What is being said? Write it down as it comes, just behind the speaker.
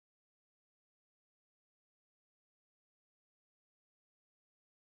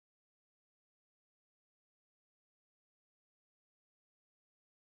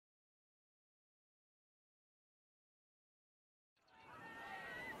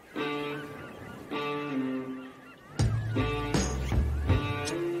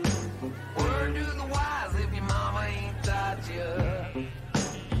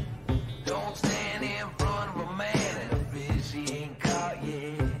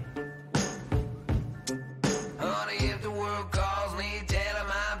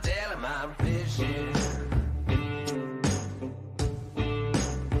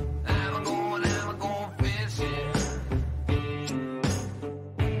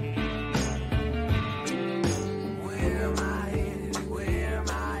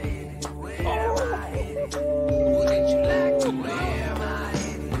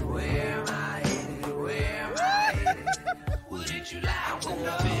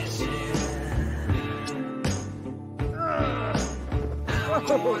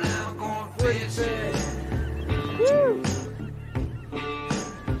Woo!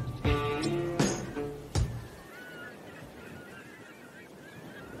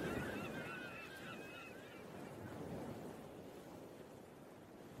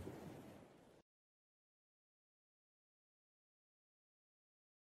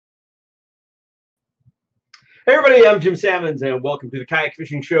 Hey everybody, I'm Jim Sammons and welcome to the Kayak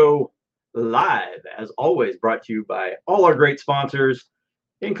Fishing Show live, as always brought to you by all our great sponsors,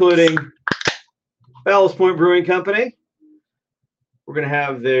 including Ballast Point Brewing Company. We're going to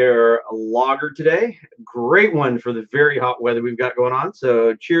have their lager today. Great one for the very hot weather we've got going on.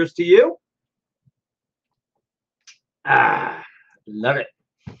 So cheers to you. Love it.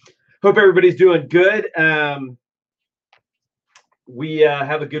 Hope everybody's doing good. We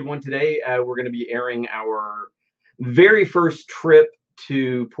have a good one today. We're going to be airing our very first trip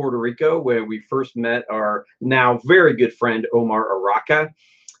to Puerto Rico, where we first met our now very good friend, Omar Araka.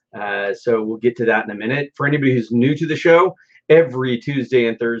 So we'll get to that in a minute. For anybody who's new to the show, every Tuesday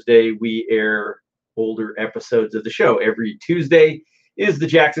and Thursday, we air older episodes of the show. Every Tuesday is the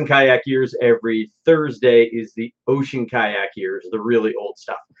Jackson Kayak Years. Every Thursday is the Ocean Kayak Years, the really old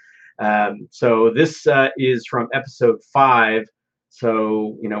stuff. So this is from episode 5.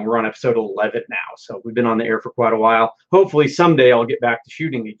 So, we're on episode 11 now. So we've been on the air for quite a while. Hopefully someday I'll get back to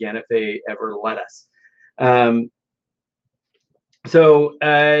shooting again if they ever let us. So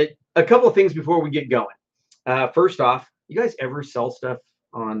a couple of things before we get going. First off, you guys ever sell stuff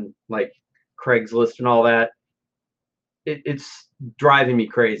on like Craigslist and all that? It's driving me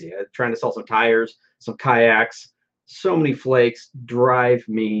crazy. I'm trying to sell some tires, some kayaks, so many flakes, drive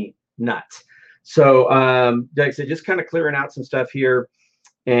me nuts. So like I said, just kind of clearing out some stuff here.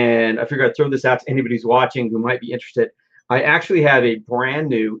 And I figured I'd throw this out to anybody who's watching who might be interested. I actually have a brand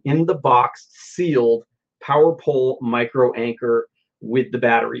new in the box sealed Power Pole micro anchor with the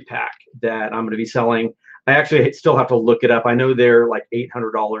battery pack that I'm going to be selling. I actually still have to look it up. I know they're like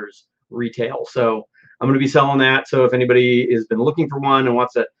 $800 retail. So I'm going to be selling that. So if anybody has been looking for one and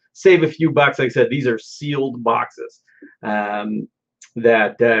wants to save a few bucks, like I said, these are sealed boxes.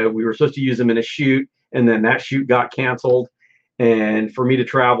 That we were supposed to use them in a shoot, and then that shoot got canceled, and for me to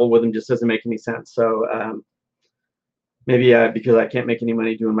travel with them just doesn't make any sense. So maybe because I can't make any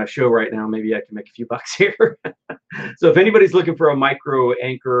money doing my show right now, maybe I can make a few bucks here. So if anybody's looking for a micro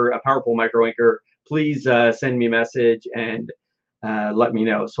anchor, a Power Pole micro anchor, please send me a message and let me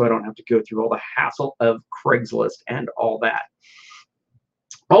know, so I don't have to go through all the hassle of Craigslist and all that.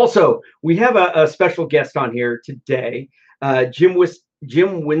 Also, we have a special guest on here today. Jim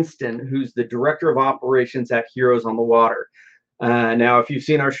Winston, who's the director of operations at Heroes on the Water. Now, if you've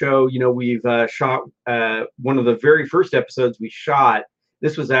seen our show, we've shot one of the very first episodes we shot.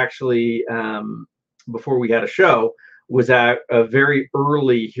 This was actually before we had a show, was at a very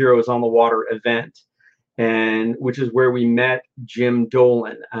early Heroes on the Water event, and which is where we met Jim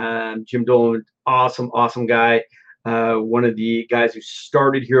Dolan. Jim Dolan, awesome guy. One of the guys who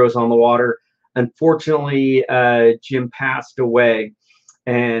started Heroes on the Water. Unfortunately, Jim passed away,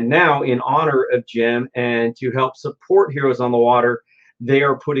 and now in honor of Jim and to help support Heroes on the Water, they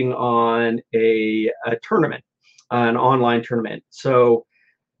are putting on a tournament, an online tournament. So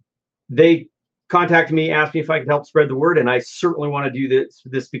they contacted me, asked me if I could help spread the word, and I certainly want to do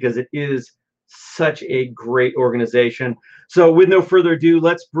this because it is such a great organization. So with no further ado,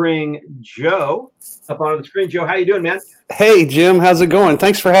 let's bring Joe up onto the screen. Joe, how you doing, man? Hey, Jim, how's it going?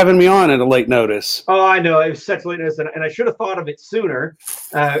 Thanks for having me on at a late notice. Oh, I know. It was such late notice, and I should have thought of it sooner.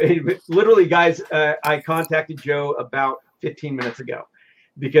 Literally, guys, I contacted Joe about 15 minutes ago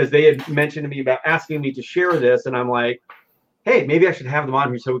because they had mentioned to me about asking me to share this, and I'm like, hey, maybe I should have them on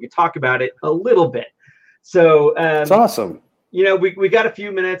here so we could talk about it a little bit. So it's awesome. We got a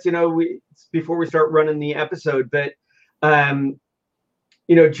few minutes, before we start running the episode, but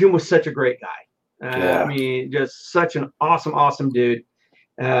Jim was such a great guy. Yeah. I mean, just such an awesome dude.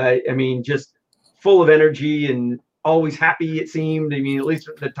 Just full of energy and always happy, it seemed. I mean, at least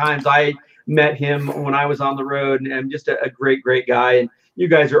the times I met him when I was on the road, and just a great guy. And you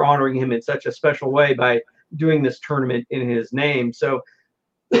guys are honoring him in such a special way by doing this tournament in his name. So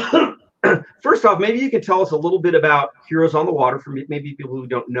first off, maybe you can tell us a little bit about Heroes on the Water for maybe people who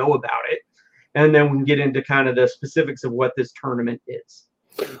don't know about it. And then we can get into kind of the specifics of what this tournament is.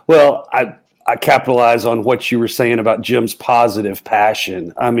 Well, I capitalize on what you were saying about Jim's positive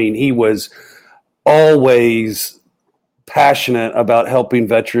passion. I mean, he was always passionate about helping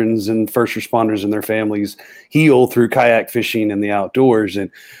veterans and first responders and their families heal through kayak fishing and the outdoors. And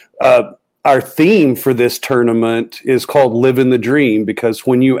our theme for this tournament is called Living the Dream, because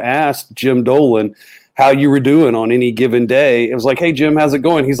when you asked Jim Dolan how you were doing on any given day. It was like, hey, Jim, how's it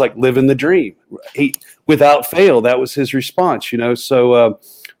going? He's like, living the dream. Without fail, that was his response, So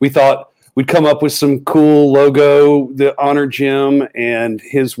we thought we'd come up with some cool logo that honored Jim and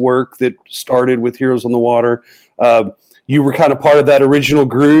his work that started with Heroes on the Water. You were kind of part of that original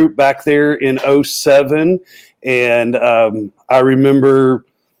group back there in 2007. And I remember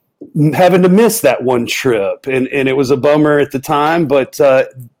having to miss that one trip. And it was a bummer at the time. But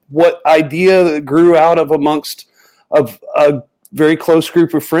what idea grew out of amongst a very close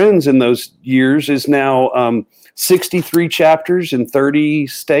group of friends in those years is now 63 chapters in 30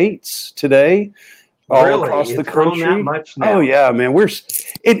 states today, all across the country. That much now. Oh yeah, man.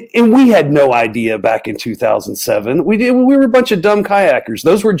 And we had no idea back in 2007. We were a bunch of dumb kayakers.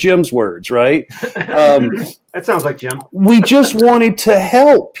 Those were Jim's words, right? That sounds like Jim. We just wanted to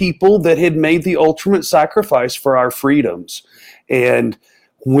help people that had made the ultimate sacrifice for our freedoms. And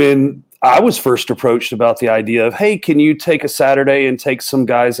when I was first approached about the idea of, hey, can you take a Saturday and take some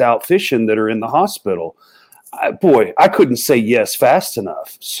guys out fishing that are in the hospital? I couldn't say yes fast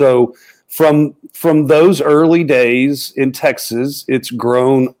enough. So from those early days in Texas, it's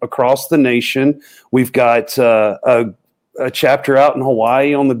grown across the nation. We've got a chapter out in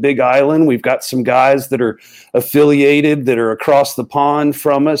Hawaii on the Big Island. We've got some guys that are affiliated that are across the pond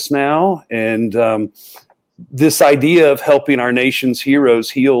from us now. And this idea of helping our nation's heroes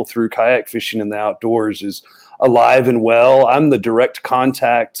heal through kayak fishing in the outdoors is alive and well. I'm the direct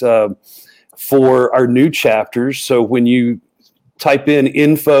contact for our new chapters. So when you type in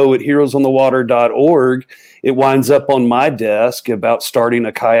info@heroesonthewater.org, it winds up on my desk about starting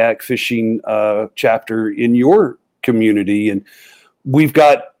a kayak fishing chapter in your community. And we've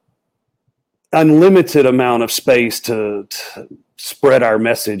got unlimited amount of space to spread our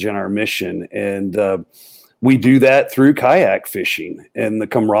message and our mission. And we do that through kayak fishing and the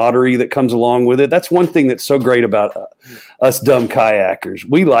camaraderie that comes along with it. That's one thing that's so great about us dumb kayakers.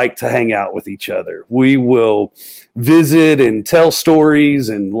 We like to hang out with each other. We will visit and tell stories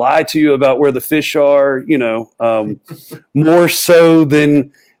and lie to you about where the fish are, more so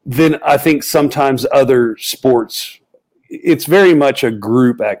than I think sometimes other sports. It's very much a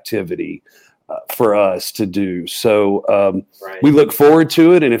group activity for us to do. So right. We look forward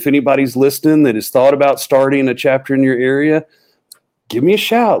to it. And if anybody's listening that has thought about starting a chapter in your area, give me a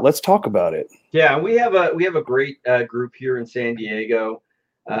shout. Let's talk about it. Yeah, we have a great group here in San Diego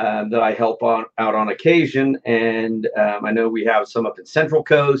that I help out on occasion, and I know we have some up in Central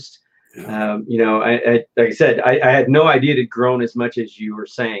Coast. Like I said, I had no idea it had grown as much as you were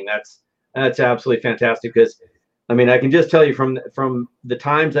saying. That's absolutely fantastic, because I mean, I can just tell you from the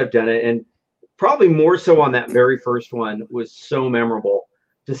times I've done it, and probably more so on that very first one, was so memorable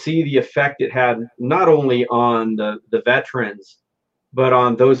to see the effect it had, not only on the veterans, but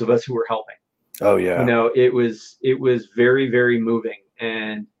on those of us who were helping. Oh yeah. It was very, very moving.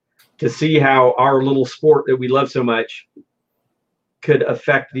 And to see how our little sport that we love so much could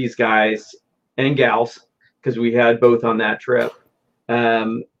affect these guys and gals, because we had both on that trip,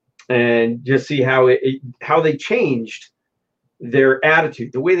 and just see how they changed their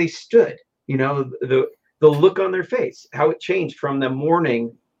attitude, the way they stood, the look on their face, how it changed from the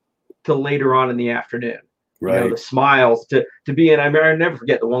morning to later on in the afternoon. Right. The smiles to be in. I never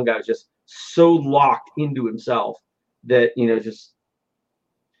forget, the one guy was just so locked into himself that, and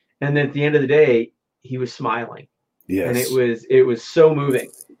then at the end of the day, he was smiling. Yes. And it was so moving.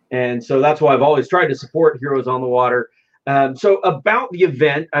 And so that's why I've always tried to support Heroes on the Water. So about the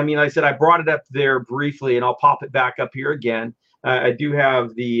event, I mean, like I said, I brought it up there briefly, and I'll pop it back up here again. I do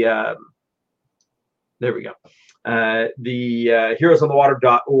have the, there we go. The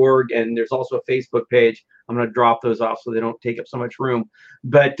heroesonthewater.org, and there's also a Facebook page. I'm going to drop those off so they don't take up so much room.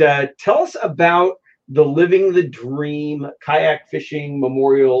 But tell us about the Living the Dream Kayak Fishing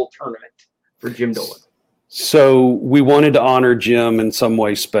Memorial Tournament for Jim Dolan. So we wanted to honor Jim in some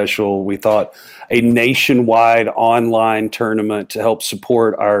way special. We thought a nationwide online tournament to help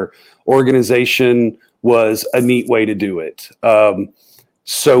support our organization was a neat way to do it.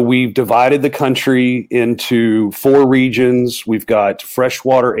 So we've divided the country into 4 regions. We've got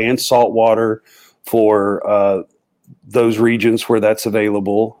freshwater and saltwater for those regions where that's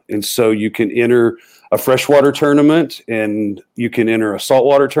available. And so you can enter a freshwater tournament and you can enter a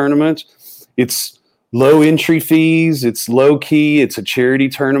saltwater tournament. It's low entry fees. It's low key. It's a charity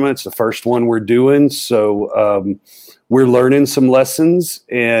tournament. It's the first one we're doing. So we're learning some lessons,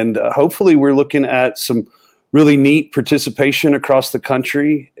 and hopefully we're looking at some really neat participation across the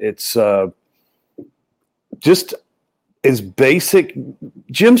country. It's just as basic.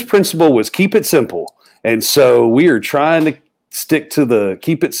 Jim's principle was keep it simple. And so we are trying to stick to the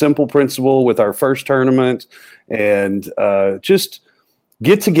keep it simple principle with our first tournament, and just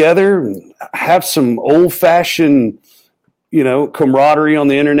get together and have some old fashioned, camaraderie on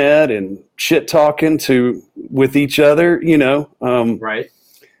the internet and shit talking with each other, right.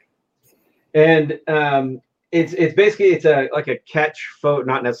 And it's basically like a catch photo,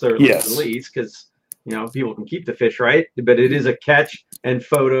 not necessarily release, because people can keep the fish, right? But it is a catch and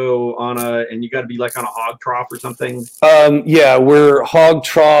photo and you got to be like on a hog trough or something. We're hog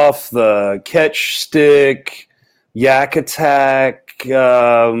trough, the catch stick, yak attack,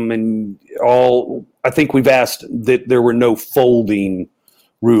 and all. I think we've asked that there were no folding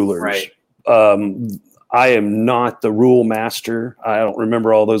rulers. Right. I am not the rule master. I don't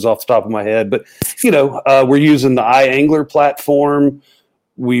remember all those off the top of my head, but we're using the iAngler platform.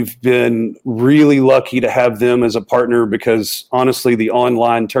 We've been really lucky to have them as a partner because honestly, the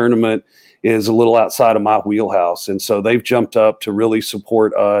online tournament is a little outside of my wheelhouse. And so they've jumped up to really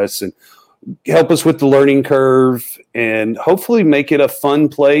support us and help us with the learning curve and hopefully make it a fun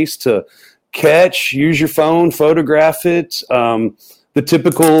place to catch, use your phone, photograph it. The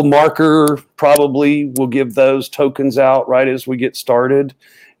typical marker probably will give those tokens out right as we get started.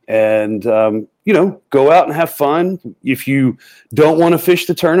 And, go out and have fun. If you don't want to fish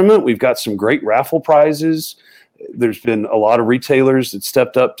the tournament, we've got some great raffle prizes. There's been a lot of retailers that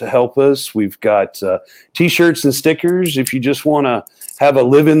stepped up to help us. We've got T-shirts and stickers. If you just want to have a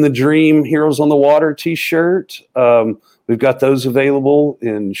live in the dream Heroes on the Water T-shirt, we've got those available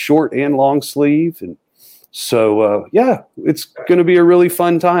in short and long sleeve. And so, it's going to be a really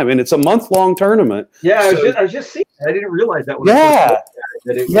fun time. And it's a month-long tournament. Yeah, I was just seeing that. I didn't realize that.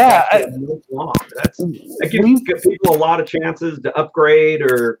 That it was a month long. That gives people a lot of chances to upgrade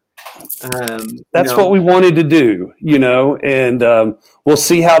or that's what we wanted to do, and we'll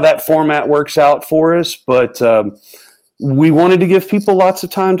see how that format works out for us. But we wanted to give people lots of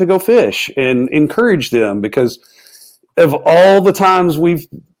time to go fish and encourage them because of all the times we've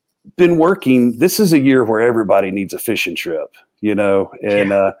been working, this is a year where everybody needs a fishing trip,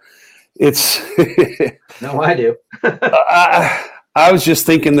 and it's no, I do. I was just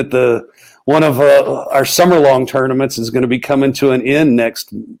thinking that one of our summer long tournaments is going to be coming to an end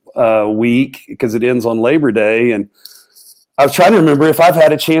next week because it ends on Labor Day. And I was trying to remember if I've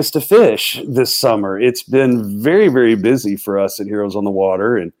had a chance to fish this summer. It's been very, very busy for us at Heroes on the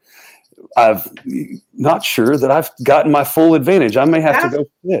Water. And I'm not sure that I've gotten my full advantage. I may have to go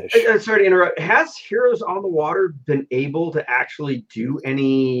fish. Sorry to interrupt. Has Heroes on the Water been able to actually do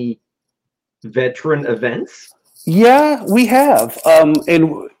any veteran events? Yeah, we have.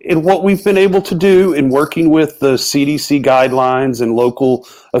 And what we've been able to do in working with the CDC guidelines and local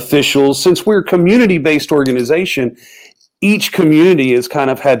officials, since we're a community-based organization, each community has kind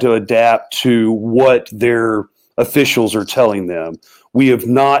of had to adapt to what their officials are telling them. We have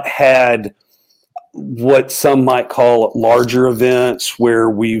not had what some might call larger events where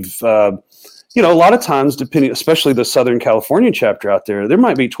we've, a lot of times, depending, especially the Southern California chapter out there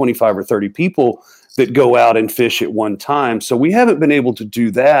might be 25 or 30 people that go out and fish at one time. So we haven't been able to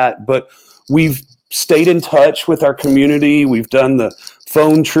do that, but we've stayed in touch with our community. We've done the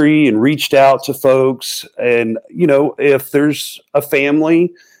phone tree and reached out to folks. And, if there's a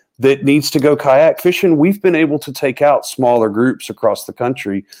family that needs to go kayak fishing, we've been able to take out smaller groups across the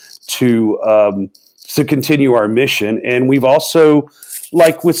country to continue our mission. And we've also,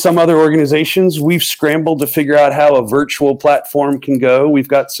 like with some other organizations, we've scrambled to figure out how a virtual platform can go. We've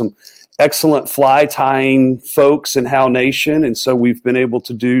got some excellent fly tying folks in How Nation. And so we've been able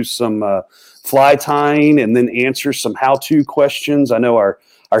to do some fly tying and then answer some how-to questions. I know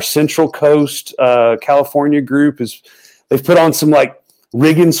our Central Coast California group they've put on some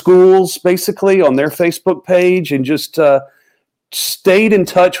rigging schools basically on their Facebook page and just stayed in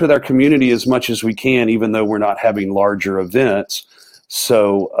touch with our community as much as we can, even though we're not having larger events.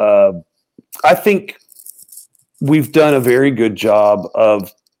 So I think we've done a very good job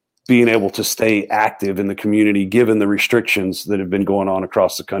of being able to stay active in the community, given the restrictions that have been going on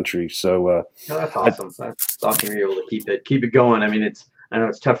across the country. So that's awesome. That's awesome. You're able to keep it going. I mean, I know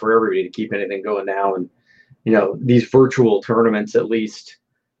it's tough for everybody to keep anything going now. And, these virtual tournaments, at least,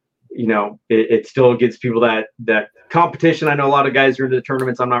 it still gives people that competition. I know a lot of guys are into the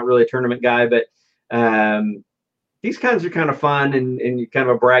tournaments. I'm not really a tournament guy, but these kinds are kind of fun and kind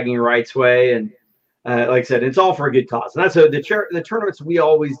of a bragging rights way. And like I said, it's all for a good cause. And that's the tournaments we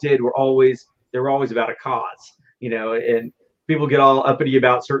always did they were always about a cause, and people get all uppity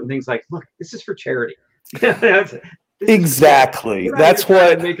about certain things like, look, this is for charity. Exactly. That's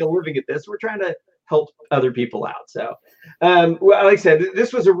what make a living at this. We're trying to help other people out. So, like I said,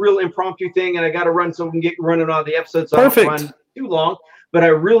 this was a real impromptu thing, and I got to run so we can get running on the episode. So perfect. I don't too long, but I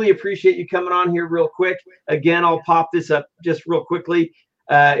really appreciate you coming on here real quick. Again, I'll pop this up just real quickly.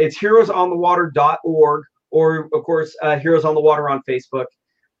 It's heroesonthewater.org, or of course, Heroes on the Water on Facebook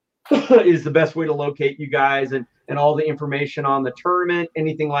is the best way to locate you guys, and all the information on the tournament,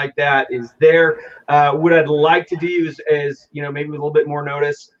 anything like that is there. What I'd like to do is maybe with a little bit more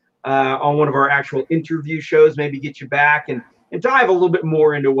notice on one of our actual interview shows, maybe get you back and dive a little bit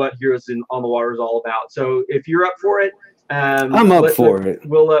more into what Heroes on the Water is all about. So if you're up for it, I'm up for it.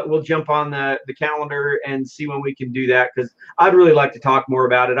 We'll jump on the calendar and see when we can do that, because I'd really like to talk more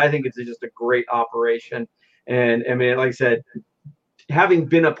about it. I think it's just a great operation, and I mean, like I said, having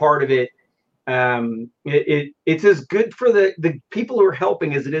been a part of it, it's as good for the people who are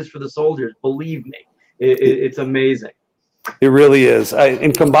helping as it is for the soldiers. Believe me, it's amazing. It really is.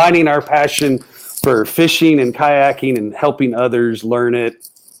 And combining our passion for fishing and kayaking and helping others learn it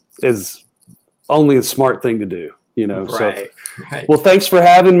is only a smart thing to do. Right. Well, thanks for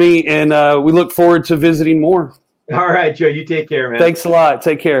having me, and we look forward to visiting more. All right, Joe, you take care, man. Thanks a lot.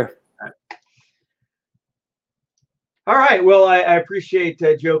 Take care. All right. Well, I appreciate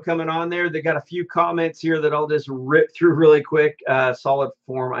Joe coming on there. They got a few comments here that I'll just rip through really quick. Solid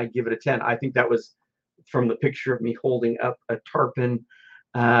form, I give it a 10. I think that was from the picture of me holding up a tarpon.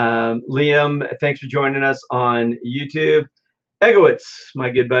 Liam, thanks for joining us on YouTube. Egowitz, my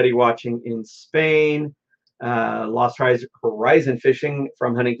good buddy watching in Spain. Lost Horizon Fishing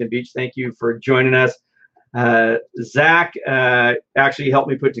from Huntington Beach, thank you for joining us. Zach actually helped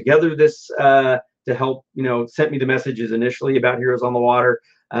me put together this to help, sent me the messages initially about Heroes on the Water.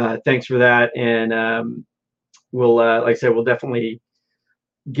 Thanks for that. And we'll, like I said, we'll definitely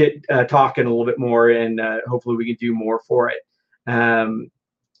get talking a little bit more, and hopefully we can do more for it.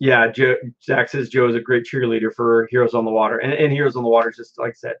 Yeah, Zach says Joe is a great cheerleader for Heroes on the Water, and Heroes on the Water is just,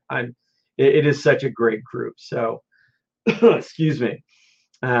 like I said, it is such a great group. So, excuse me.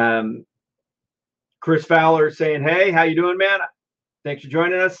 Chris Fowler saying, hey, how you doing, man? Thanks for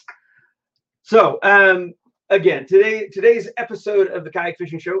joining us. So, again, today's episode of the Kayak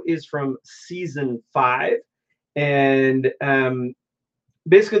Fishing Show is from season 5. And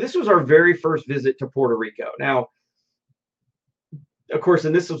basically, this was our very first visit to Puerto Rico. Now, of course,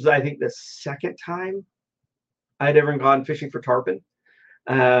 and this was, I think, the second time I'd ever gone fishing for tarpon.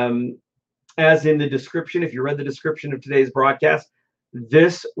 As in the description, if you read the description of today's broadcast,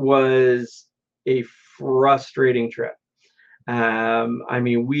 this was a frustrating trip. I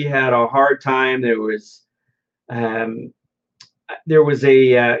mean, we had a hard time. There was actually,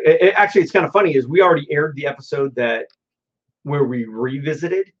 it's kind of funny, is we already aired the episode where we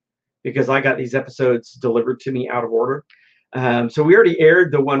revisited, because I got these episodes delivered to me out of order. So we already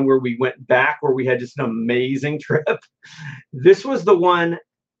aired the one where we went back, where we had just an amazing trip. This was the one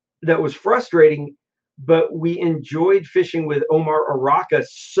that was frustrating, but we enjoyed fishing with Omar Araka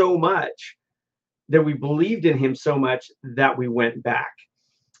so much that we believed in him so much that we went back.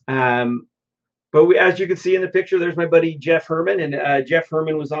 But as you can see in the picture, there's my buddy Jeff Herman, and Jeff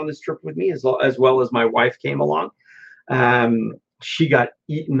Herman was on this trip with me, as well as my wife came along. She got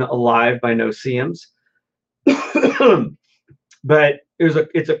eaten alive by no-see-ums. But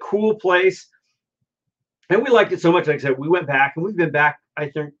it's a cool place, and we liked it so much. Like I said, we went back, and we've been back, I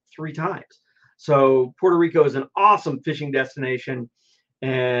think, 3 times. So Puerto Rico is an awesome fishing destination,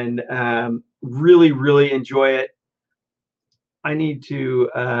 and really, really enjoy it. I need to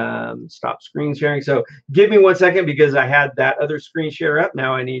stop screen sharing. So give me 1 second, because I had that other screen share up.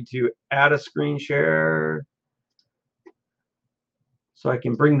 Now I need to add a screen share so I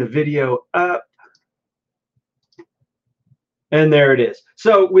can bring the video up. And there it is.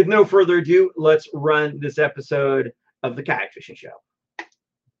 So with no further ado, let's run this episode of the Kayak Fishing Show.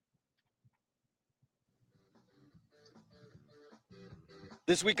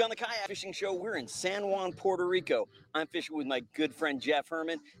 This week on the Kayak Fishing Show, we're in San Juan, Puerto Rico. I'm fishing with my good friend Jeff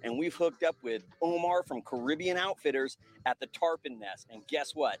Herman, and we've hooked up with Omar from Caribbean Outfitters at the Tarpon Nest. And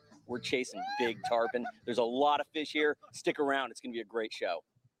guess what? We're chasing big tarpon. There's a lot of fish here. Stick around. It's going to be a great show.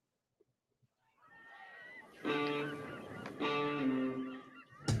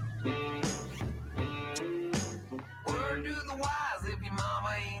 Word to the wise, if your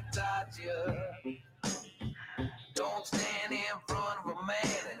mama ain't taught you, don't stand in front of a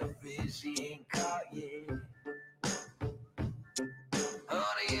man and a fish he ain't caught yet.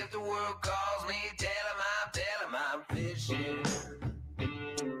 Honey, if the world calls me, tell him I'm fishing.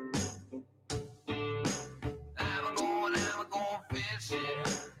 I'm going fishing.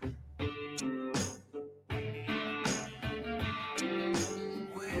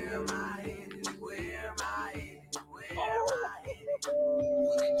 Where am I headed? Where am I headed? Where am I headed?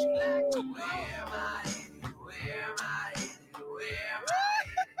 Would you like to? Where am I headed? Where am I headed?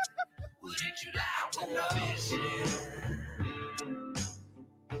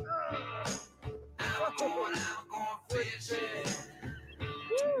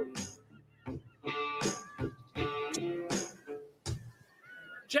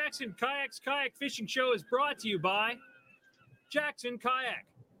 Jackson Kayak's Kayak Fishing Show is brought to you by Jackson Kayak.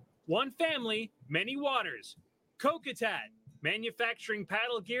 One family, many waters. Kokatat, manufacturing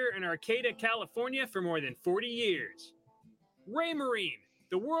paddle gear in Arcata, California for more than 40 years. Raymarine,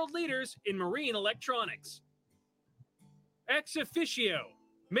 the world leaders in marine electronics. Ex Officio,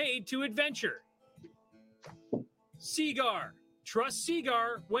 made to adventure. Seagar, trust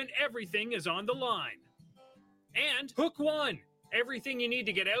Seagar when everything is on the line. And Hook One, everything you need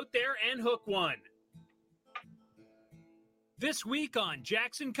to get out there and hook one. This week on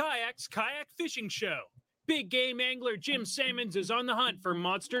Jackson Kayak's Kayak Fishing Show, big game angler Jim Sammons is on the hunt for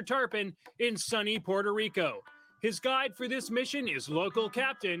monster tarpon in sunny Puerto Rico. His guide for this mission is local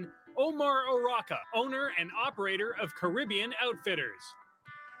captain Omar Oraka, owner and operator of Caribbean Outfitters.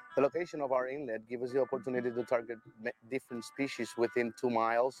 The location of our inlet gives us the opportunity to target different species within 2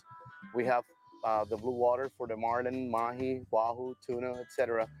 miles. We have the blue water for the marlin, mahi, wahoo, tuna,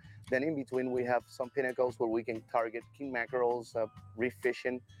 etc. Then in between, we have some pinnacles where we can target king mackerels, reef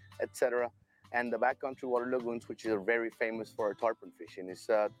fishing, etc. And the backcountry water lagoons, which are very famous for tarpon fishing. It's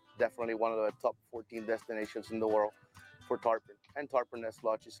definitely one of the top 14 destinations in the world for tarpon. And Tarpon Nest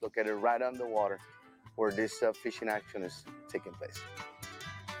Lodge is located right on the water where this fishing action is taking place.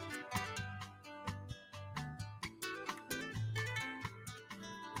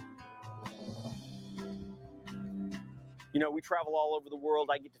 You know, we travel all over the world.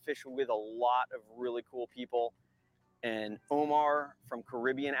 I get to fish with a lot of really cool people. And Omar from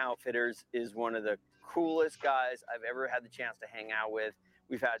Caribbean Outfitters is one of the coolest guys I've ever had the chance to hang out with.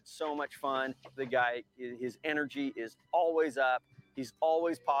 We've had so much fun. The guy, his energy is always up. He's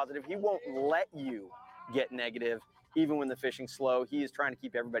always positive. He won't let you get negative, even when the fishing's slow. He is trying to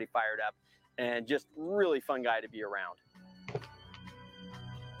keep everybody fired up, and just really fun guy to be around.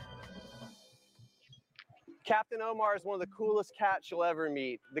 Captain Omar is one of the coolest cats you'll ever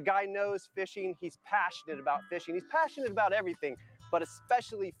meet. The guy knows fishing. He's passionate about fishing. He's passionate about everything, but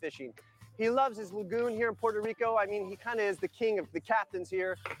especially fishing. He loves his lagoon here in Puerto Rico. I mean, he kind of is the king of the captains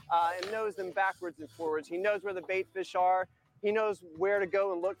here and knows them backwards and forwards. He knows where the bait fish are. He knows where to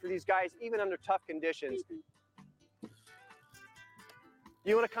go and look for these guys, even under tough conditions.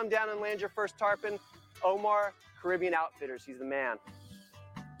 You want to come down and land your first tarpon? Omar, Caribbean Outfitters. He's the man.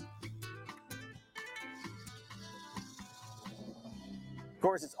 Of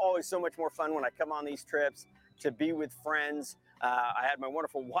course, it's always so much more fun when I come on these trips to be with friends. I had my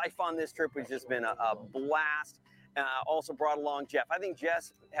wonderful wife on this trip, which has been a blast. Also brought along Jeff. I think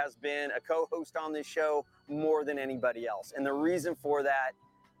Jess has been a co-host on this show more than anybody else. And the reason for that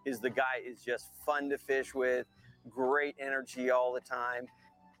is the guy is just fun to fish with, great energy all the time.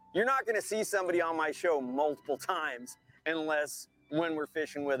 You're not going to see somebody on my show multiple times unless when we're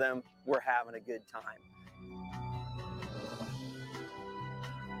fishing with them, we're having a good time.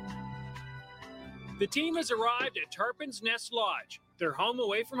 The team has arrived at Tarpon's Nest Lodge. They're home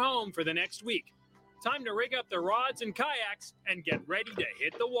away from home for the next week. Time to rig up the rods and kayaks and get ready to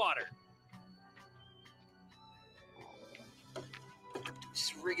hit the water.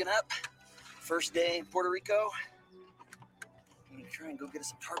 Just rigging up. First day in Puerto Rico. I'm going to try and go get us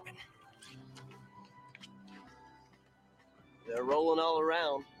some tarpon. They're rolling all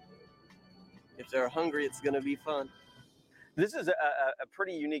around. If they're hungry, it's going to be fun. This is a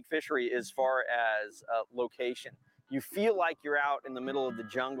pretty unique fishery as far as location. You feel like you're out in the middle of the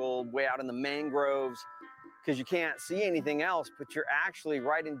jungle, way out in the mangroves, because you can't see anything else, but you're actually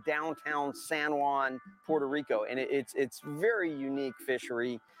right in downtown San Juan, Puerto Rico, and it's very unique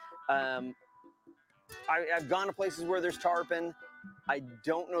fishery. I've gone to places where there's tarpon. I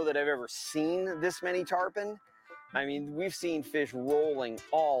don't know that I've ever seen this many tarpon. I mean, we've seen fish rolling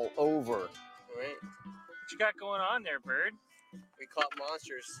all over. Right. What you got going on there, Bird? We caught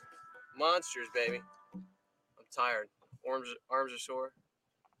monsters. Monsters, baby. I'm tired. Arms are sore.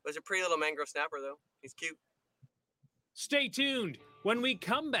 But it's a pretty little mangrove snapper, though. He's cute. Stay tuned. When we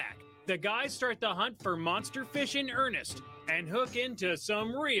come back, the guys start the hunt for monster fish in earnest and hook into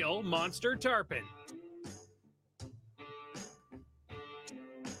some real monster tarpon.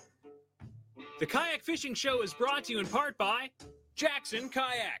 The Kayak Fishing Show is brought to you in part by Jackson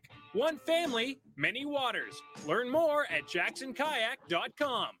Kayak. One family, many waters. Learn more at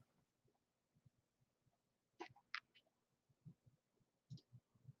jacksonkayak.com.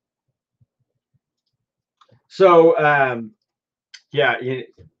 So, yeah,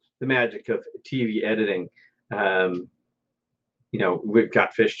 the magic of TV editing. We've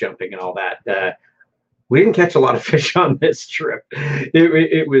got fish jumping and all that. We didn't catch a lot of fish on this trip.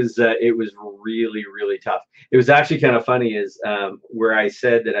 It was really, really tough. It was actually kind of funny is where I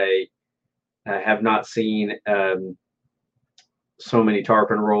said that I have not seen so many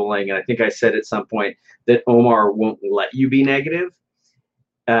tarpon rolling. And I think I said at some point that Omar won't let you be negative.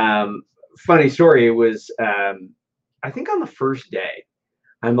 Funny story, it was, I think on the first day,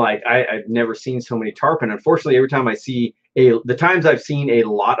 I'm like, I've never seen so many tarpon. Unfortunately, every time I see the times I've seen a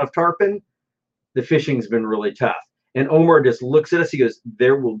lot of tarpon, the fishing's been really tough. And Omar just looks at us. He goes,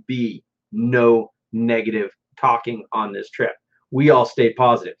 there will be no negative talking on this trip. We all stay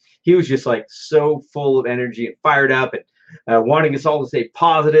positive. He was just like so full of energy and fired up and wanting us all to stay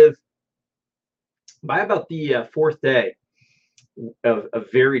positive. By about the fourth day of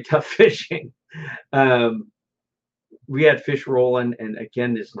very tough fishing, we had fish rolling, and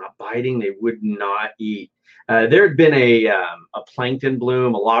again, just not biting. They would not eat. There had been a plankton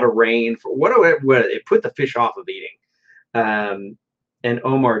bloom, a lot of rain. For what it put the fish off of eating. And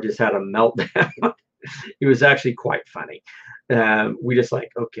Omar just had a meltdown. It was actually quite funny. We just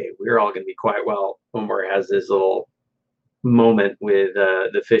like, okay, we're all going to be quiet while Omar has this little moment with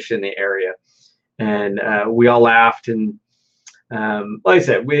the fish in the area. And we all laughed. And like I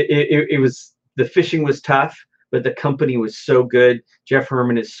said, it was, the fishing was tough, but the company was so good. Jeff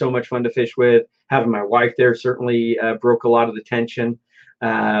Herman is so much fun to fish with. Having my wife there certainly broke a lot of the tension.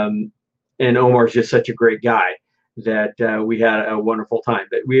 And Omar's just such a great guy that we had a wonderful time.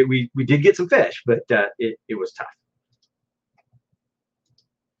 But we did get some fish, but it was tough.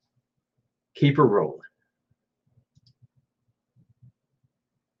 Keep her rolling.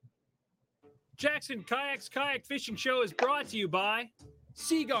 Jackson Kayak's Kayak Fishing Show is brought to you by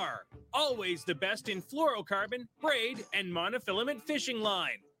Seagar, always the best in fluorocarbon, braid, and monofilament fishing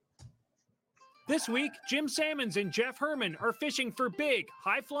line. This week, Jim Salmons and Jeff Herman are fishing for big,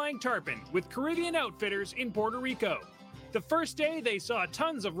 high-flying tarpon with Caribbean Outfitters in Puerto Rico. The first day, they saw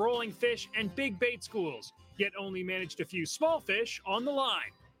tons of rolling fish and big bait schools, yet only managed a few small fish on the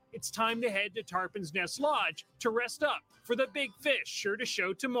line. It's time to head to Tarpon's Nest Lodge to rest up for the big fish sure to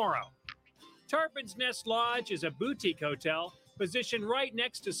show tomorrow. Tarpon's Nest Lodge is a boutique hotel positioned right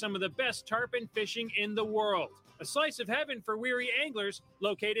next to some of the best tarpon fishing in the world. A slice of heaven for weary anglers,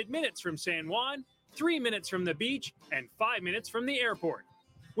 located minutes from San Juan, 3 minutes from the beach, and 5 minutes from the airport.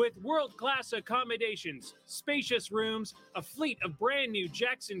 With world-class accommodations, spacious rooms, a fleet of brand new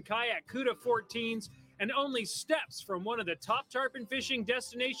Jackson Kayak Cuda 14s, and only steps from one of the top tarpon fishing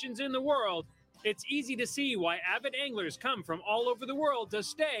destinations in the world, it's easy to see why avid anglers come from all over the world to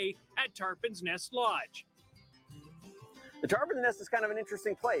stay at Tarpon's Nest Lodge. The Tarpon Nest is kind of an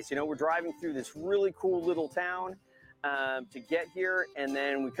interesting place. You know, we're driving through this really cool little town to get here, and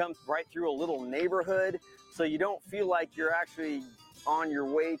then we come right through a little neighborhood, so you don't feel like you're actually on your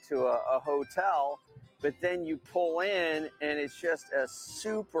way to a hotel, but then you pull in, and it's just a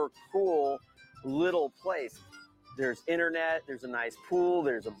super cool little place. There's internet, there's a nice pool,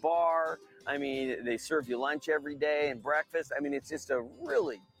 there's a bar. I mean, they serve you lunch every day and breakfast. I mean, it's just a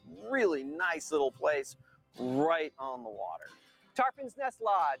really, really nice little place right on the water. Tarpon's Nest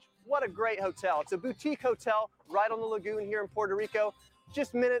Lodge, what a great hotel. It's a boutique hotel right on the lagoon here in Puerto Rico,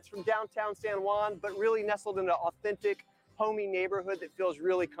 just minutes from downtown San Juan, but really nestled in an authentic, homey neighborhood that feels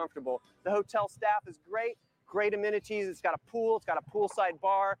really comfortable. The hotel staff is great, great amenities. It's got a pool, it's got a poolside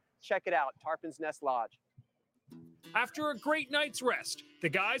bar. Check it out, Tarpon's Nest Lodge. After a great night's rest, the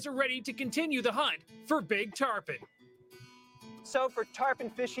guys are ready to continue the hunt for big tarpon. So for tarpon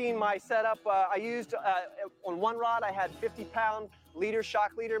fishing, my setup, I used, on one rod, I had 50-pound leader,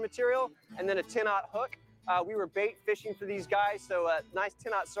 shock leader material, and then a 10-aught hook. We were bait fishing for these guys, so a nice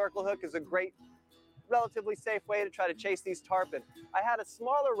 10-aught circle hook is a great, relatively safe way to try to chase these tarpon. I had a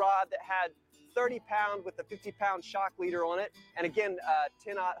smaller rod that had 30-pound with a 50-pound shock leader on it, and again,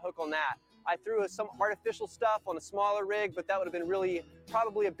 10-aught hook on that. I threw some artificial stuff on a smaller rig, but that would have been really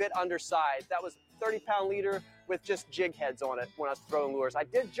probably a bit undersized. That was 30-pound leader with just jig heads on it when I was throwing lures. I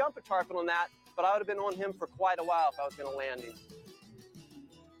did jump a tarpon on that, but I would have been on him for quite a while if I was going to land him.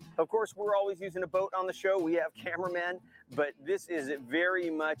 Of course, we're always using a boat on the show. We have cameramen, but this is very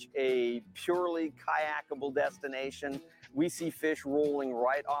much a purely kayakable destination. We see fish rolling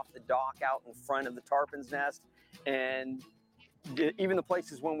right off the dock out in front of the Tarpon's Nest, and even the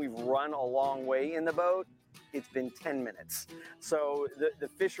places when we've run a long way in the boat, it's been 10 minutes. So the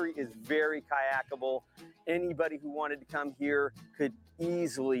fishery is very kayakable. Anybody who wanted to come here could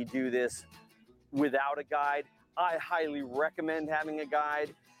easily do this without a guide. I highly recommend having a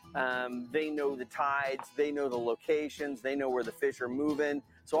guide. They know the tides, they know the locations, they know where the fish are moving.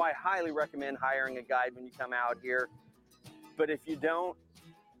 So I highly recommend hiring a guide when you come out here. But if you don't,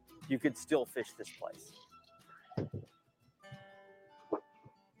 you could still fish this place.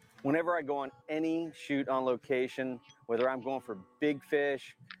 Whenever I go on any shoot on location, whether I'm going for big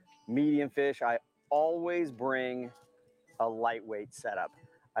fish, medium fish, I always bring a lightweight setup.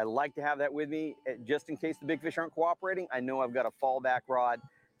 I like to have that with me just in case the big fish aren't cooperating. I know I've got a fallback rod,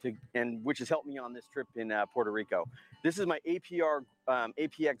 which has helped me on this trip in Puerto Rico. This is my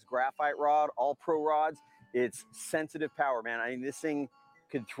APX graphite rod, all pro rods. It's sensitive power, man. I mean, this thing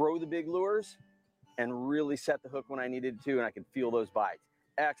could throw the big lures and really set the hook when I needed to, and I could feel those bites.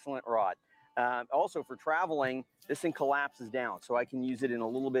 Excellent rod. Also for traveling, this thing collapses down, so I can use it in a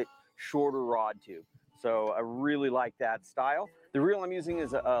little bit shorter rod tube. So I really like that style. The reel I'm using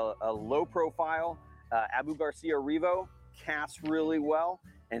is a low profile Abu Garcia Revo, casts really well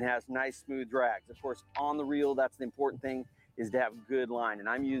and has nice smooth drags. Of course, on the reel, that's the important thing, is to have good line. And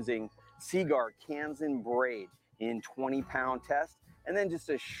I'm using Seaguar Kanzen braid in 20-pound test, and then just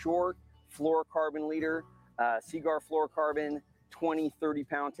a short fluorocarbon leader, Seaguar fluorocarbon, 20,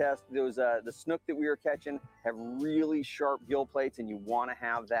 30-pound test. Those the snook that we were catching have really sharp gill plates, and you want to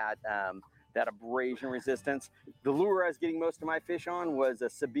have that that abrasion resistance. The lure I was getting most of my fish on was a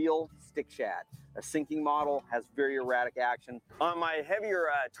Sebile stick shad, a sinking model, has very erratic action. On my heavier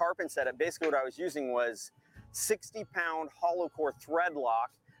tarpon setup, basically what I was using was 60-pound hollow core thread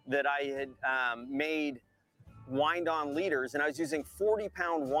lock that I had made wind-on leaders, and I was using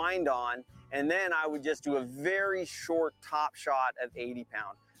 40-pound wind-on, and then I would just do a very short top shot of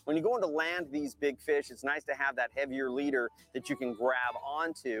 80-pound. When you go into land these big fish, it's nice to have that heavier leader that you can grab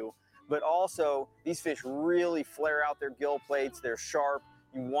onto, but also these fish really flare out their gill plates, they're sharp.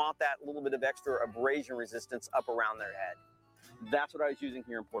 You want that little bit of extra abrasion resistance up around their head. That's what I was using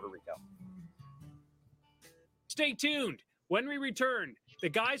here in Puerto Rico. Stay tuned. When we return, the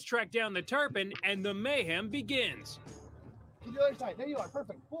guys track down the tarpon and the mayhem begins. To the other side. There you are.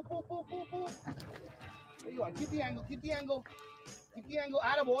 Perfect. Pull, pull, pull, pull, pull. There you are. Keep the angle. Keep the angle. Keep the angle.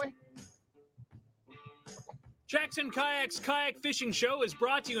 Attaboy. Jackson Kayak's Kayak Fishing Show is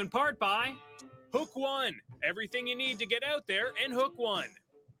brought to you in part by Hook One. Everything you need to get out there and hook one.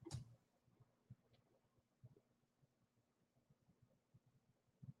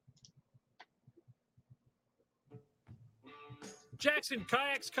 Jackson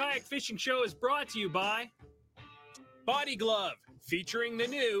Kayak's Kayak Fishing Show is brought to you by Body Glove, featuring the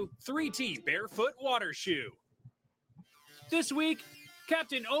new 3T Barefoot Water Shoe. This week,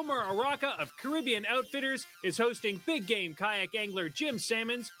 Captain Omar Araka of Caribbean Outfitters is hosting big game kayak angler Jim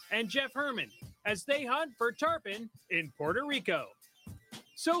Salmons and Jeff Herman as they hunt for tarpon in Puerto Rico.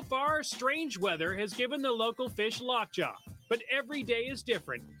 So far, strange weather has given the local fish lockjaw, but every day is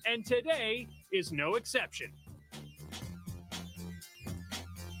different, and today is no exception.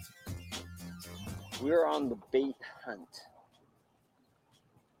 We're on the bait hunt.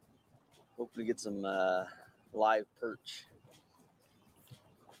 Hopefully get some live perch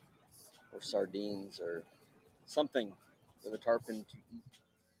or sardines or something for the tarpon to eat.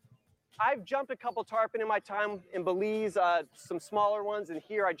 I've jumped a couple tarpon in my time in Belize, some smaller ones, and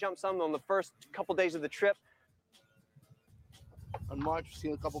here I jumped some on the first couple days of the trip. On March, we've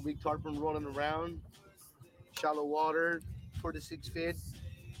seen a couple big tarpon rolling around. Shallow water, 4 to 6 feet.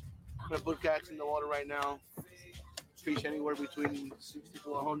 I'm gonna put cats in the water right now. Fish anywhere between 60 to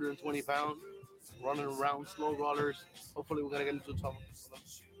 120 pounds. Running around, slow rollers. Hopefully we're gonna get into trouble.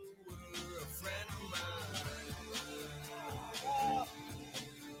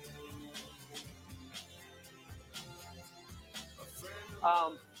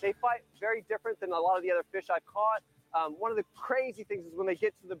 They fight very different than a lot of the other fish I've caught. One of the crazy things is when they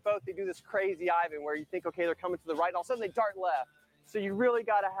get to the boat, they do this crazy Ivan where you think, okay, they're coming to the right, and all of a sudden they dart left. So you really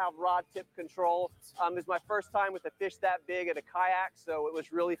got to have rod tip control. It was my first time with a fish that big at a kayak, so it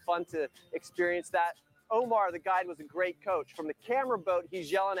was really fun to experience that. Omar, the guide, was a great coach. From the camera boat,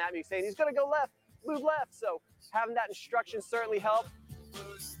 he's yelling at me saying he's going to go left, move left. So having that instruction certainly helped.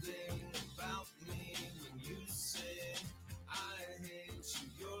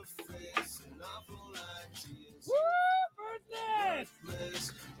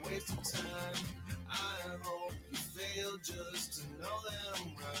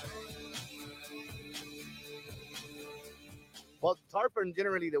 Well, tarpon,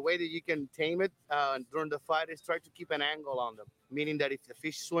 generally, the way that you can tame it during the fight is try to keep an angle on them, meaning that if the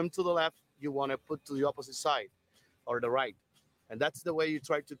fish swim to the left, you want to put to the opposite side or the right. And that's the way you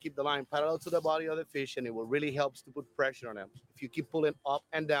try to keep the line parallel to the body of the fish, and it will really helps to put pressure on them. If you keep pulling up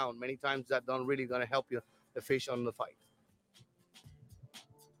and down, many times that don't really going to help you, the fish on the fight.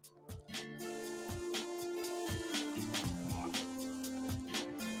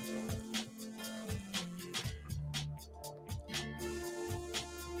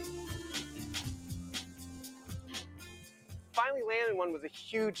 Finally landing one was a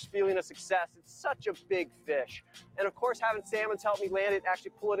huge feeling of success. It's such a big fish. And of course, having Salmons help me land it,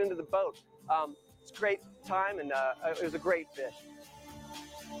 actually pull it into the boat. It's great time, and it was a great fish.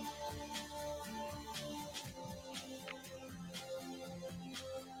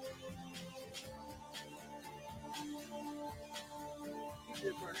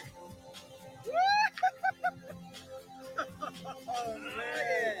 Oh,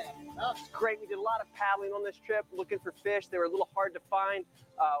 man. It's great. We did a lot of paddling on this trip, looking for fish. They were a little hard to find.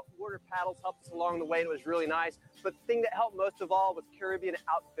 Water paddles helped us along the way, and it was really nice. But the thing that helped most of all was Caribbean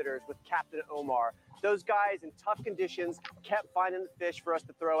Outfitters with Captain Omar. Those guys in tough conditions kept finding the fish for us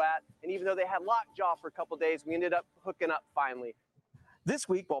to throw at. And even though they had lockjaw for a couple days, we ended up hooking up finally. This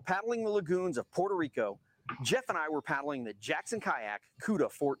week, while paddling the lagoons of Puerto Rico, Jeff and I were paddling the Jackson Kayak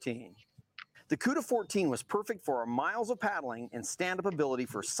Cuda 14. The Cuda 14 was perfect for our miles of paddling and stand-up ability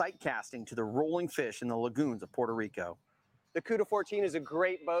for sight casting to the rolling fish in the lagoons of Puerto Rico. The Cuda 14 is a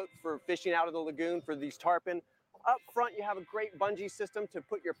great boat for fishing out of the lagoon for these tarpon. Up front, you have a great bungee system to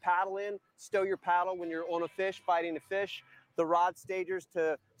put your paddle in, stow your paddle when you're on a fish, fighting a fish. The rod stagers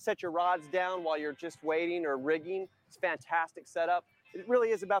to set your rods down while you're just waiting or rigging. It's a fantastic setup. It really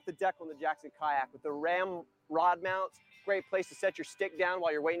is about the deck on the Jackson Kayak with the ram rod mounts. Great place to set your stick down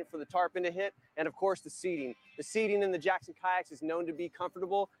while you're waiting for the tarpon to hit. And of course, the seating. The seating in the Jackson Kayaks is known to be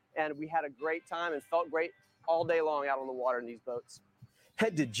comfortable, and we had a great time and felt great all day long out on the water in these boats.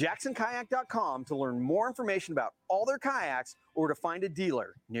 Head to jacksonkayak.com to learn more information about all their kayaks or to find a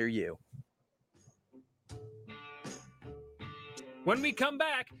dealer near you. When we come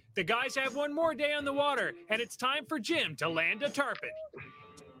back, the guys have one more day on the water, and it's time for Jim to land a tarpon.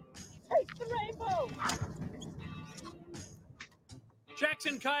 Take the rainbow!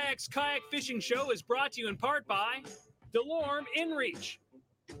 Jackson Kayak's Kayak Fishing Show is brought to you in part by DeLorme InReach.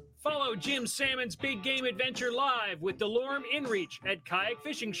 Follow Jim Salmon's Big Game Adventure live with DeLorme InReach at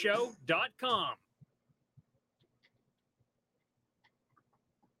kayakfishingshow.com.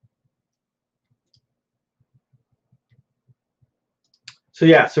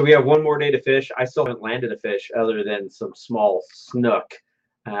 So we have one more day to fish. I still haven't landed a fish other than some small snook.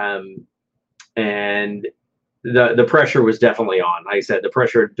 And the pressure was definitely on. Like I said, the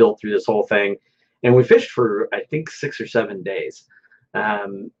pressure had built through this whole thing. And we fished for, I think, 6 or 7 days.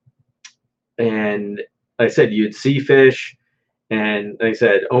 And like I said, you'd see fish. And like I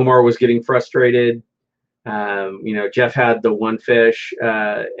said, Omar was getting frustrated. Jeff had the one fish.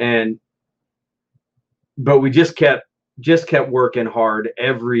 But we just kept working hard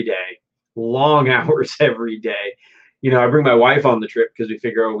every day, long hours every day. I bring my wife on the trip because we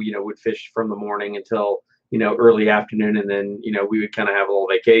figure, we'd fish from the morning until, early afternoon. And then, we would kind of have a little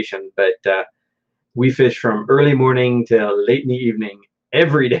vacation. But we fished from early morning till late in the evening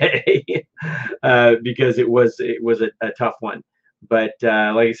every day because it was a tough one. But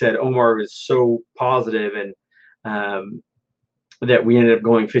like I said, Omar was so positive and that we ended up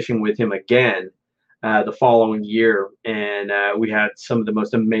going fishing with him again the following year, and we had some of the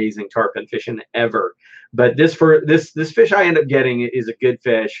most amazing tarpon fishing ever. But this fish I end up getting is a good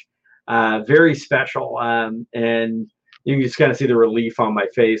fish, very special, and you can just kind of see the relief on my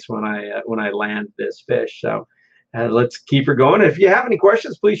face when I land this fish. So let's keep her going. If you have any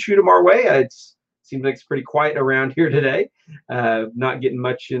questions, please shoot them our way. It seems like it's pretty quiet around here today. Not getting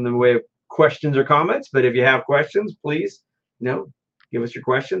much in the way of questions or comments, but if you have questions, please, give us your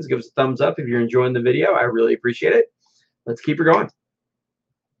questions. Give us a thumbs up if you're enjoying the video. I really appreciate it. Let's keep her going.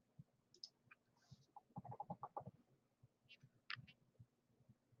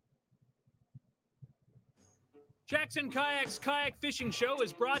 Jackson Kayak's Kayak Fishing Show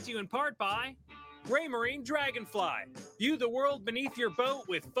is brought to you in part by Raymarine Dragonfly. View the world beneath your boat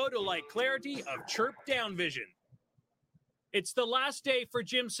with photo-like clarity of Chirp Down Vision. It's the last day for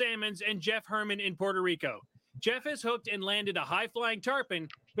Jim Salmons and Jeff Herman in Puerto Rico. Jeff has hooked and landed a high-flying tarpon,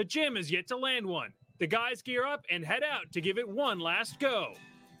 but Jim has yet to land one. The guys gear up and head out to give it one last go.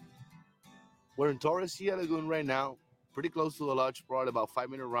 We're in Torresilla Lagoon right now, pretty close to the lodge, probably about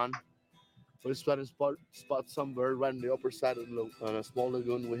 5-minute run. We're trying to spot some bird right on the upper side of on a small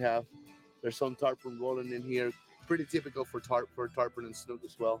lagoon we have. There's some tarpon rolling in here, pretty typical for tarpon and snook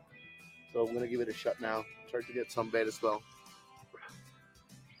as well. So I'm gonna give it a shot now. Try to get some bait as well.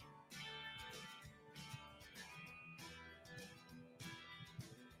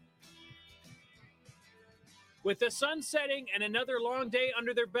 With the sun setting and another long day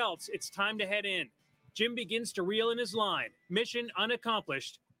under their belts, it's time to head in. Jim begins to reel in his line. Mission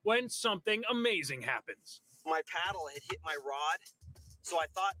unaccomplished when something amazing happens. My paddle had hit my rod, so I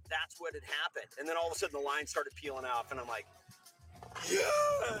thought that's what had happened. And then all of a sudden the line started peeling off, and I'm like,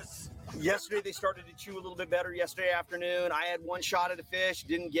 yes! Yesterday they started to chew a little bit better yesterday afternoon. I had one shot at a fish,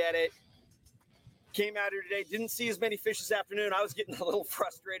 didn't get it. Came out here today, didn't see as many fish this afternoon. I was getting a little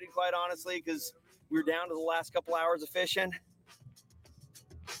frustrated, quite honestly, because We're down to the last couple hours of fishing.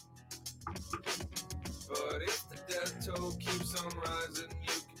 But if the death toll keeps on rising,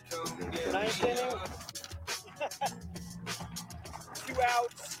 you can come get Ninth me inning. up. 2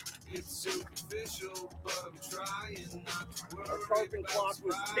 outs. It's superficial, but I'm trying not to worry. Our tarpon about clock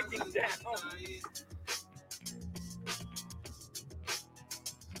was ticking surviving down. tonight.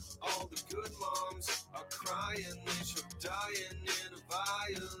 All the good moms are crying, they should dying in a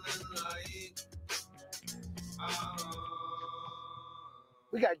violent light.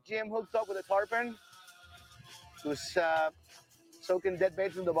 We got Jim hooked up with a tarpon. He was soaking dead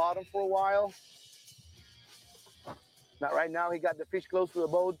bait from the bottom for a while. Now, right now, he got the fish close to the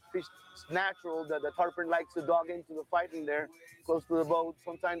boat. Fish, it's natural that the tarpon likes to dog into the fight in there, close to the boat.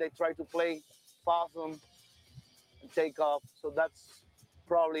 Sometimes they try to play possum and take off. So that's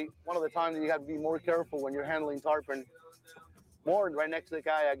probably one of the times that you have to be more careful when you're handling tarpon. Moored right next to the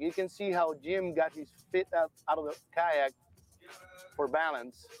kayak. You can see how Jim got his feet out of the kayak for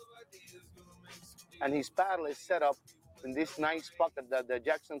balance. And his paddle is set up in this nice pocket that the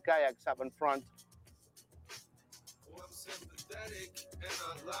Jackson kayaks have in front. I'm sympathetic and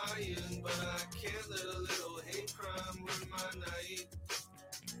not lying, but I can't let a little hate crime ruin my night.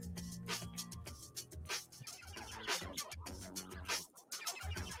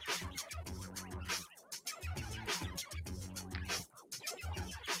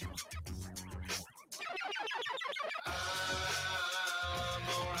 I'm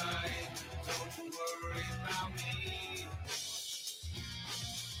alright, don't you worry about me.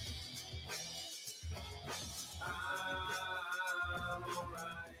 I'm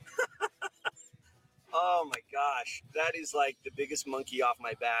alright. Oh my gosh, that is like the biggest monkey off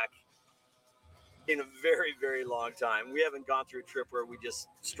my back in a very, very long time. We haven't gone through a trip where we just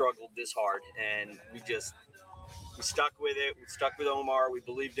struggled this hard, and we stuck with it. We stuck with Omar. We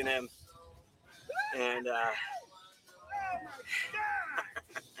believed in him, and it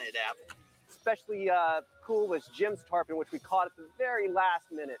happened. Especially cool was Jim's tarpon, which we caught at the very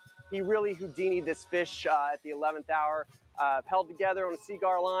last minute. He really Houdini'd this fish at the 11th hour, held together on a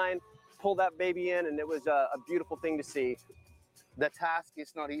Seaguar line, pulled that baby in, and it was a beautiful thing to see. The task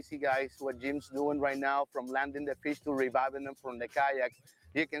is not easy, guys. What Jim's doing right now, from landing the fish to reviving them from the kayak,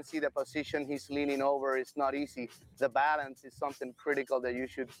 you can see the position he's leaning over. It's not easy. The balance is something critical that you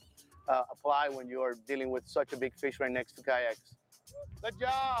should apply when you are dealing with such a big fish right next to kayaks. Good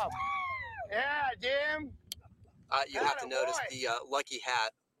job. Yeah, Jim. You have to notice the lucky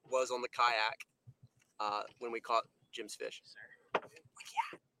hat was on the kayak when we caught Jim's fish.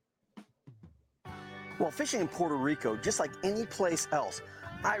 Well, fishing in Puerto Rico, just like any place else,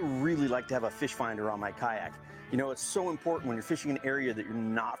 I really like to have a fish finder on my kayak. You know, it's so important when you're fishing an area that you're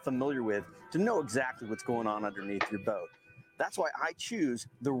not familiar with to know exactly what's going on underneath your boat. That's why I choose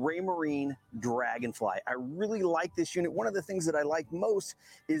the Raymarine Dragonfly. I really like this unit. One of the things that I like most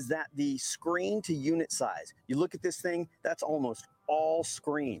is that the screen to unit size. You look at this thing, that's almost all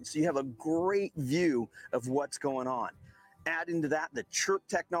screen. So you have a great view of what's going on. Add into that the chirp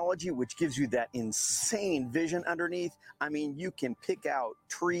technology, which gives you that insane vision underneath. I mean, you can pick out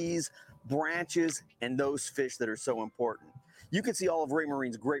trees, branches, and those fish that are so important. You can see all of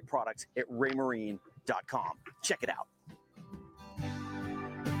Raymarine's great products at raymarine.com. Check it out.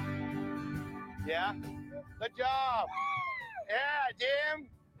 Yeah, good job. Yeah, Jim.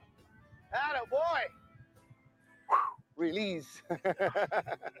 Atta boy. Release.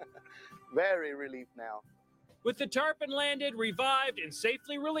 Very relieved now. With the tarpon landed, revived, and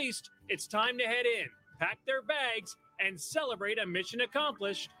safely released, it's time to head in, pack their bags, and celebrate a mission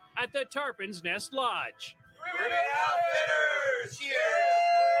accomplished at the Tarpon's Nest Lodge. Caribbean Outfitters! Yeah!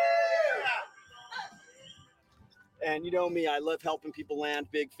 And you know me, I love helping people land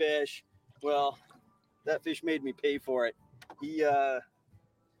big fish. Well, that fish made me pay for it. He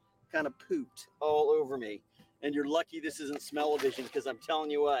kind of pooped all over me. And you're lucky this isn't smell-o-vision, because I'm telling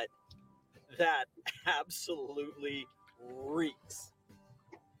you what, that absolutely reeks.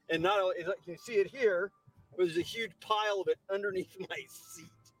 And not only, you can see it here, but there's a huge pile of it underneath my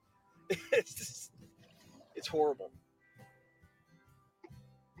seat. It's horrible.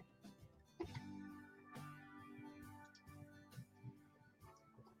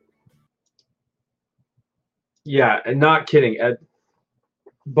 Yeah, and not kidding.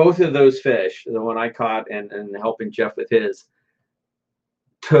 Both of those fish, the one I caught and helping Jeff with his,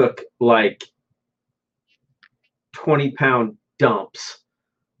 took like 20-pound dumps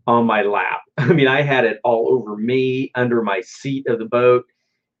on my lap. I mean, I had it all over me, under my seat of the boat.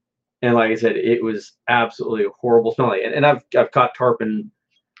 And like I said, it was absolutely horrible smelling. And I've caught tarpon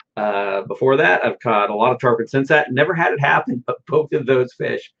before that. I've caught a lot of tarpon since that. Never had it happen, but both of those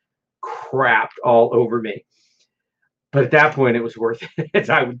fish crapped all over me. But at that point, it was worth it.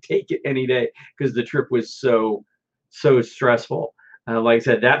 I would take it any day because the trip was so stressful. Like I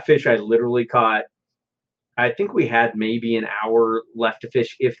said, that fish I literally caught. I think we had maybe an hour left to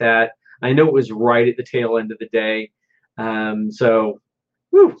fish, if that. I know it was right at the tail end of the day. So,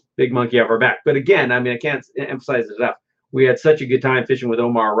 whew, big monkey off our back. But again, I mean, I can't emphasize it enough. We had such a good time fishing with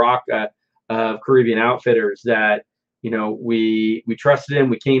Omar Rock of Caribbean Outfitters that, you know, we trusted him.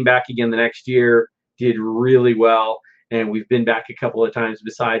 We came back again the next year, did really well. And we've been back a couple of times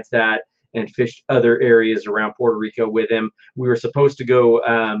besides that and fished other areas around Puerto Rico with him. We were supposed to go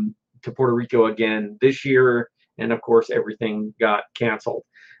to Puerto Rico again this year. And of course, everything got canceled.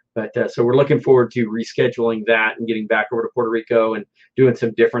 But so we're looking forward to rescheduling that and getting back over to Puerto Rico and doing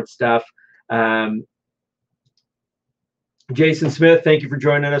some different stuff. Jason Smith, thank you for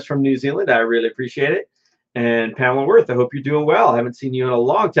joining us from New Zealand. I really appreciate it. And Pamela Worth, I hope you're doing well. I haven't seen you in a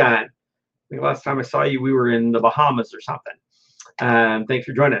long time. I think last time I saw you, we were in the Bahamas or something. Thanks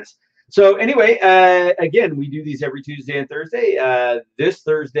for joining us. So anyway, again, we do these every Tuesday and Thursday. This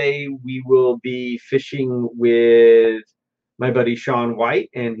Thursday, we will be fishing with my buddy Sean White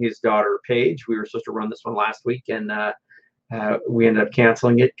and his daughter Paige. We were supposed to run this one last week, and we ended up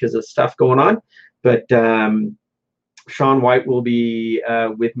canceling it because of stuff going on. But Sean White will be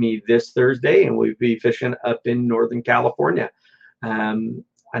with me this Thursday, and we'll be fishing up in Northern California.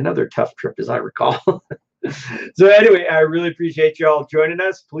 Another tough trip, as I recall. So anyway, I really appreciate you all joining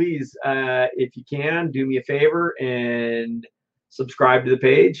us. Please, if you can, do me a favor and subscribe to the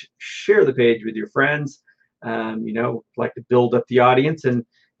page, share the page with your friends. You know, like to build up the audience, and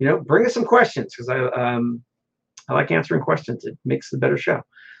you know, bring us some questions, because I like answering questions. It makes the better show.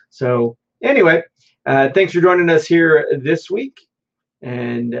 So anyway, thanks for joining us here this week.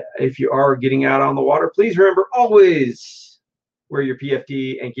 And if you are getting out on the water, please remember, always wear your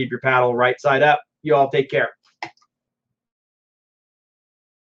PFD and keep your paddle right side up. You all take care.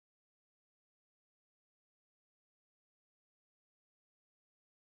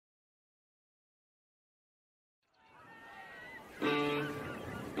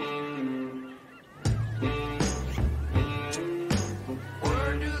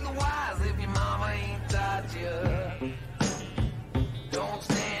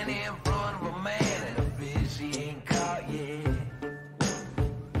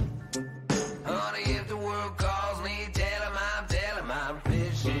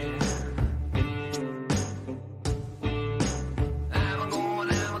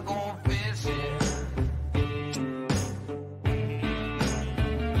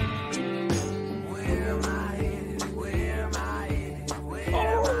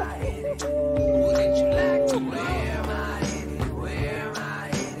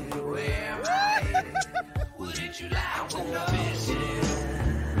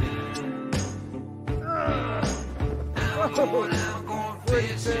 I'm going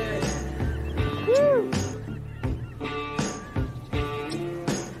fishing.